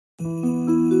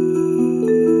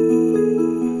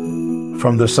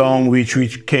From the song We Three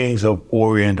Kings of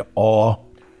Orient, or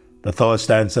the third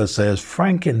stanza says,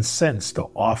 frankincense to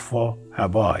offer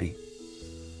have I.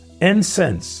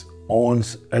 Incense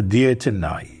owns a deity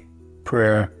nigh,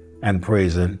 prayer and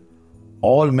praising,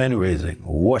 all men raising,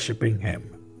 worshiping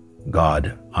him,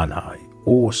 God on high.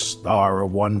 O star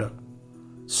of wonder,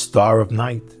 star of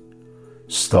night,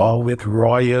 star with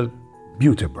royal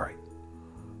beauty bright,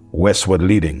 westward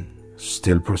leading,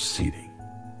 still proceeding,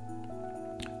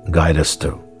 guide us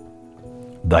to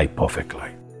thy perfect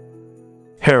light.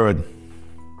 Herod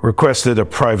requested a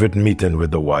private meeting with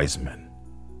the wise men.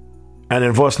 And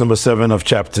in verse number 7 of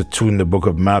chapter 2 in the book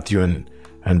of Matthew and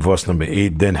verse number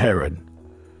 8, then Herod,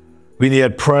 when he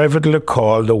had privately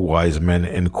called the wise men,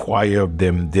 inquired of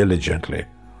them diligently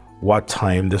what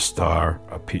time the star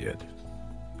appeared.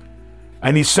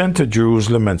 And he sent to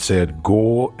Jerusalem and said,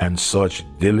 go and search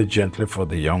diligently for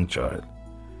the young child.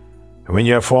 And when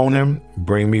you have found him,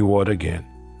 bring me word again,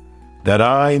 that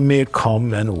I may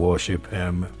come and worship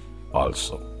him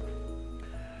also.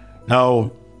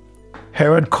 Now,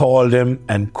 Herod called them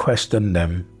and questioned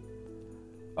them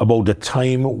about the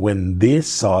time when they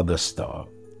saw the star.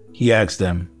 He asked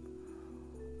them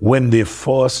when they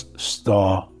first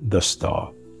saw the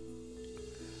star.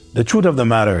 The truth of the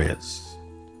matter is,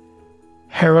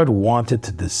 Herod wanted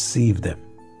to deceive them.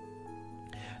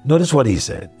 Notice what he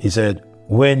said. He said,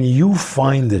 when you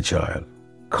find the child,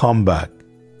 come back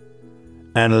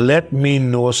and let me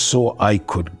know so I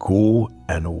could go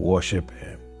and worship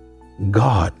him.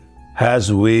 God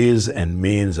has ways and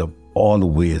means of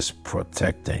always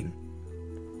protecting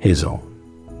his own.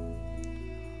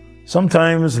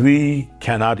 Sometimes we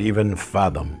cannot even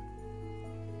fathom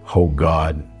how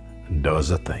God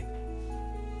does a thing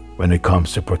when it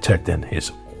comes to protecting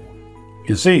his own.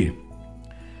 You see,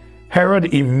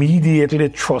 Herod immediately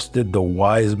trusted the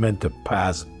wise men to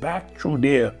pass back through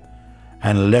there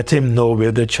and let him know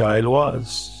where the child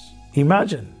was.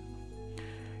 Imagine.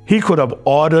 He could have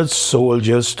ordered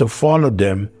soldiers to follow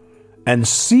them and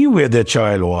see where the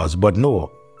child was, but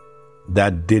no,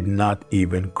 that did not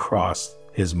even cross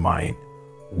his mind.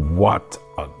 What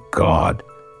a God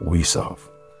we serve.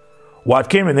 What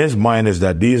came in his mind is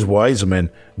that these wise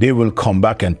men, they will come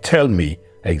back and tell me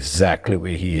exactly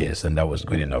where he is, and that was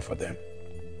good enough for them.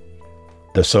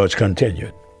 The search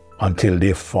continued until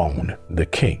they found the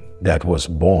king that was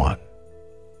born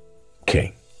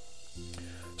king.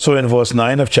 So in verse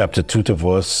 9 of chapter 2 to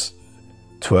verse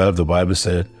 12, the Bible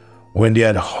said, when they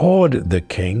had heard the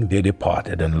king, they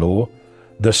departed, and lo,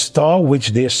 the star which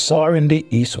they saw in the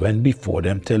east went before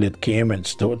them till it came and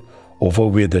stood over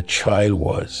where the child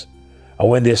was. And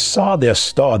when they saw their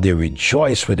star, they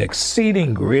rejoiced with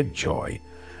exceeding great joy.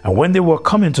 And when they were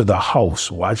coming to the house,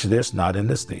 watch this, not in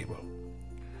the stable,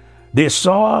 they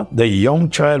saw the young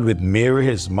child with Mary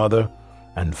his mother,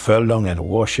 and fell down and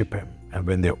worshipped him. And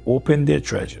when they opened their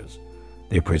treasures,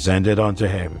 they presented unto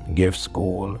him gifts,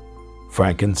 gold,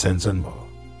 frankincense, and myrrh.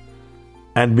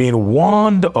 And being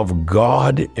warned of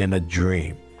God in a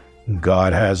dream,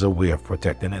 God has a way of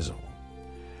protecting his own,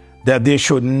 that they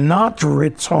should not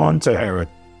return to Herod.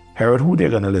 Herod, who they're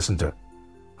going to listen to?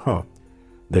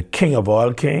 The king of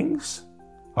all kings,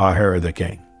 or Herod the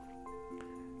king?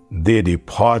 They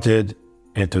departed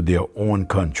into their own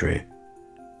country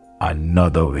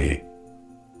another way.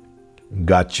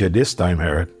 Got you this time,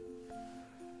 Herod.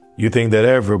 You think that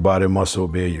everybody must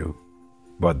obey you,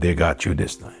 but they got you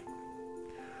this time.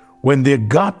 When they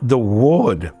got the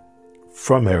word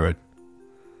from Herod,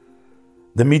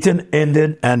 the meeting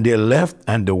ended and they left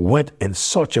and they went in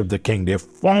search of the king. They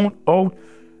found out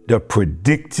the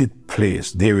predicted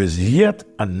place. There is yet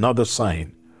another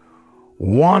sign,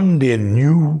 one they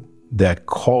knew that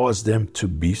caused them to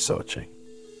be searching.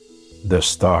 The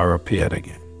star appeared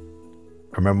again.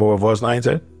 Remember what verse 9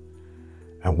 said?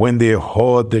 And when they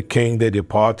heard the king, they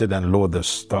departed, and lo, the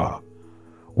star,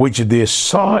 which they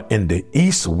saw in the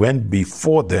east, went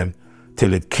before them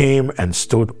till it came and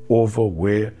stood over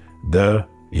where the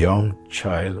young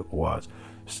child was.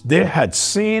 They had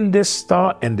seen this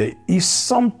star in the east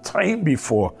some time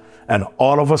before, and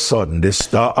all of a sudden this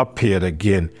star appeared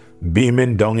again,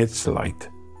 beaming down its light,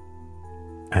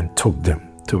 and took them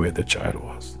to where the child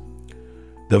was.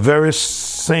 The very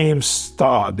same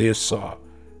star they saw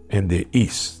in the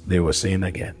east, they were seeing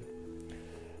again.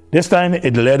 This time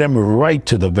it led them right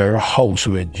to the very house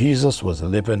where Jesus was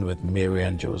living with Mary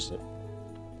and Joseph.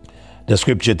 The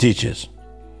scripture teaches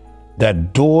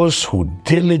that those who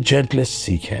diligently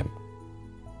seek him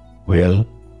will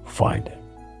find him.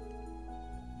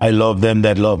 I love them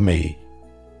that love me,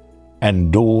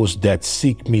 and those that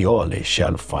seek me early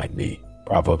shall find me,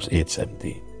 Proverbs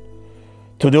 8:17.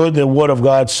 Today, the Word of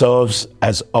God serves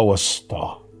as our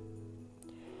star.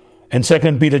 In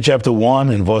 2 Peter chapter 1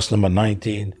 and verse number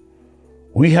 19,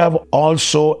 we have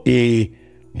also a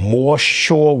more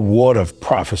sure word of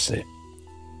prophecy,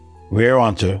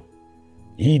 whereunto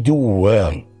ye do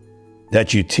well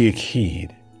that you take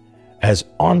heed, as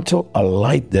unto a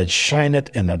light that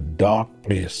shineth in a dark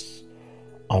place,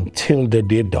 until the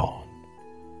day dawn,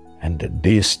 and the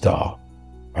day star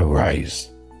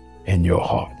arise in your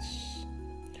hearts.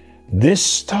 This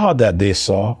star that they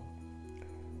saw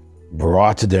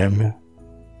brought them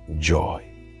joy.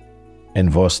 In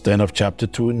verse 10 of chapter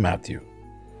 2 in Matthew,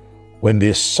 when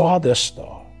they saw the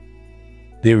star,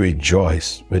 they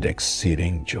rejoiced with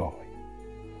exceeding joy.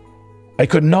 I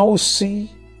could now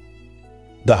see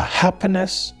the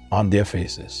happiness on their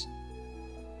faces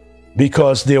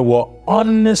because they were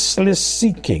honestly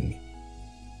seeking.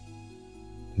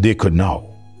 They could now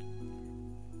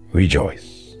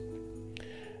rejoice.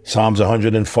 Psalms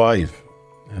 105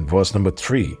 and verse number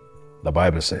 3, the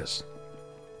Bible says,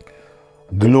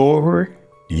 "Glory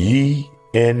ye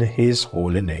in his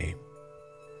holy name.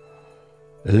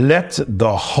 Let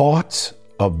the heart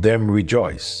of them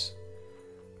rejoice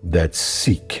that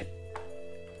seek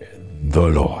the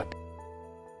Lord."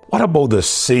 What about the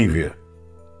Savior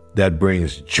that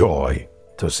brings joy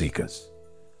to seekers?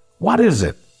 What is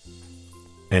it?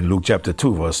 In Luke chapter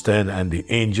 2, verse 10, "And the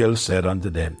angel said unto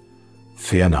them,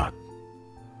 Fear not,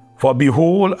 for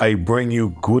behold, I bring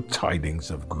you good tidings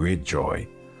of great joy,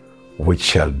 which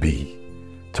shall be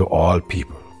to all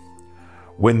people."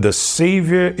 When the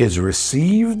Savior is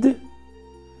received,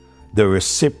 the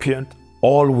recipient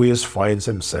always finds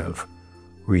himself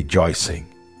rejoicing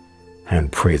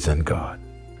and praising God.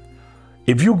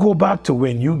 If you go back to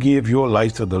when you gave your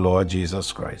life to the Lord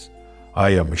Jesus Christ,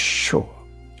 I am sure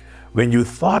when you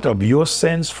thought of your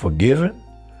sins forgiven,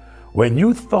 when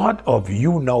you thought of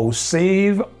you now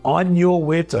saved on your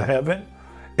way to heaven,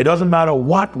 it doesn't matter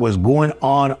what was going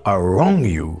on around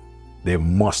you, there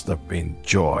must have been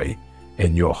joy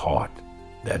in your heart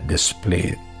that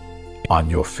displayed on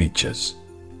your features,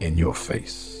 in your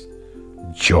face.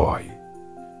 Joy.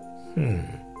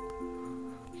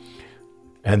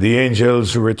 And the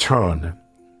angels returned,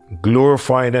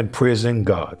 glorifying and praising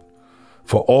God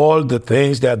for all the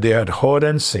things that they had heard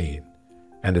and seen,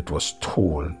 and it was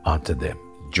told unto them.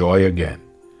 Joy again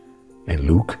in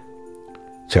Luke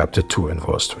chapter 2 and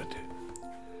verse 20.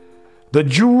 The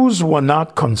Jews were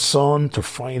not concerned to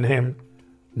find him,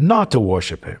 not to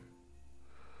worship him.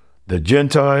 The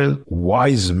Gentile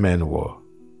wise men were.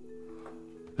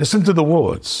 Listen to the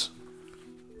words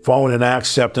found in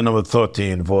Acts chapter number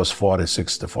 13, verse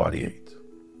 46 to 48.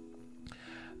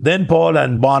 "Then Paul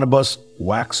and Barnabas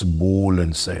waxed bold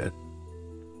and said,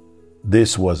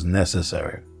 This was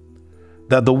necessary,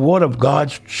 that the word of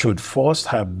God should first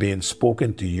have been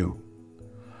spoken to you.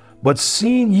 But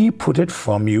seeing ye put it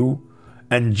from you,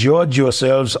 and judge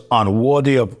yourselves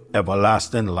unworthy of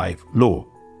everlasting life, lo,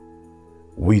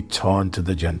 we turn to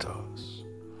the Gentiles.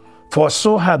 For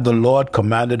so had the Lord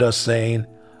commanded us, saying,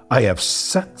 I have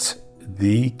set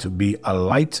thee to be a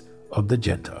light of the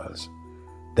Gentiles,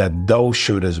 that thou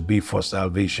shouldest be for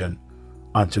salvation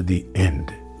unto the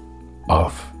end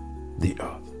of the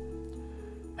earth.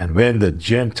 And when the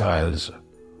Gentiles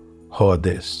heard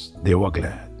this, they were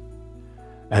glad,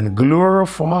 and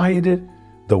glorified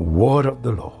the word of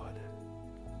the Lord.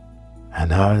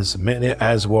 And as many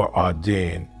as were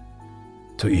ordained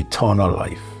to eternal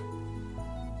life,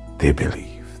 they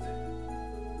believed.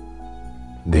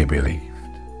 They believed.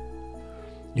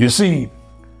 You see,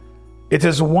 it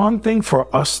is one thing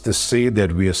for us to say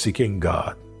that we are seeking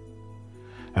God.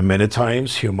 And many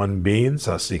times human beings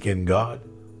are seeking God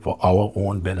for our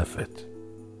own benefit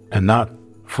and not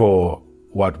for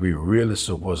what we really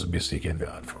supposed to be seeking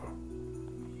God for.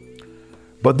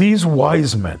 But these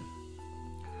wise men,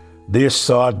 they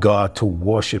sought God to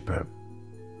worship him.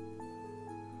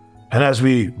 And as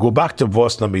we go back to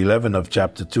verse number 11 of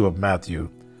chapter 2 of Matthew,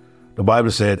 the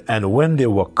Bible said, and when they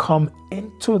were come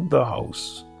into the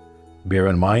house, bear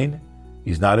in mind,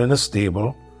 he's not in a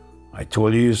stable. I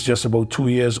told you he's just about 2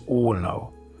 years old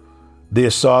now. They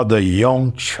saw the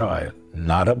young child,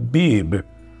 not a babe,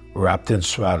 wrapped in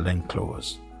swaddling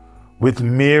clothes, with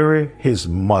Mary his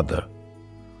mother,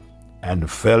 and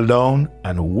fell down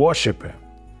and worshipped him.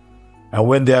 And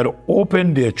when they had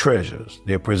opened their treasures,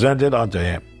 they presented unto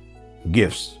him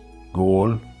gifts,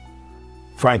 gold,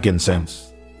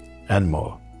 frankincense, and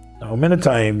more. Now, many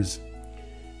times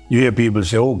you hear people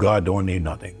say, oh, God don't need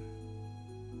nothing.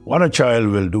 What a child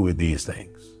will do with these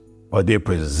things. But they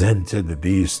presented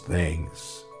these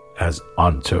things as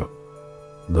unto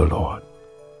the Lord.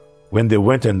 when they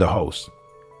went in the house,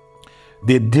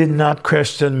 they did not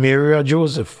question Mary or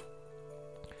Joseph.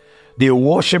 They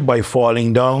worshiped by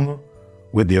falling down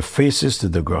with their faces to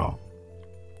the ground.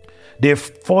 They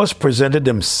first presented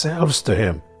themselves to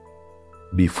him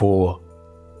before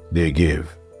they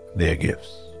gave their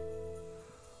gifts.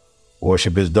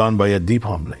 Worship is done by a deep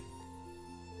humbling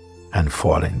and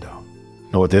falling down.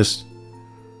 Notice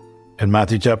in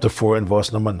Matthew chapter 4 and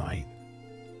verse number 9,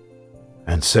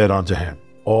 and said unto him,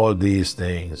 all these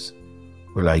things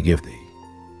will I give thee,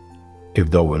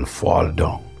 if thou wilt fall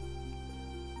down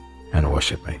and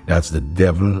worship me. That's the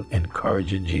devil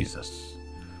encouraging Jesus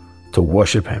to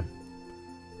worship him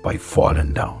by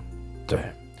falling down to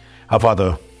him. Our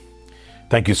Father,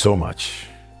 thank you so much.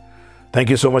 Thank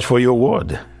you so much for your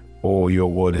word. Oh,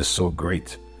 your word is so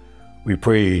great. We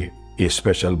pray a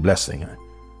special blessing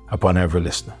upon every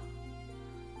listener.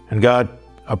 And God,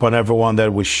 upon everyone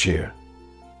that we share,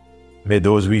 may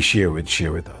those we share with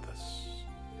others.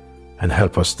 And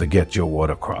help us to get your word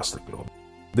across the globe.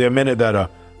 There are many that are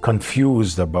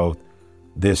confused about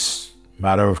this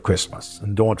matter of Christmas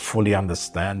and don't fully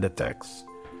understand the text.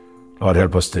 Lord,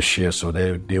 help us to share so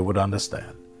they would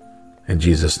understand. In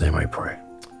Jesus' name I pray.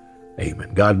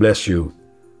 Amen. God bless you,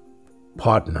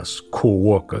 partners,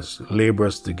 co-workers,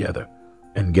 laborers together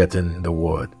in getting the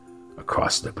word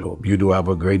across the globe. You do have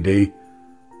a great day.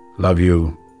 Love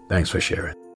you. Thanks for sharing.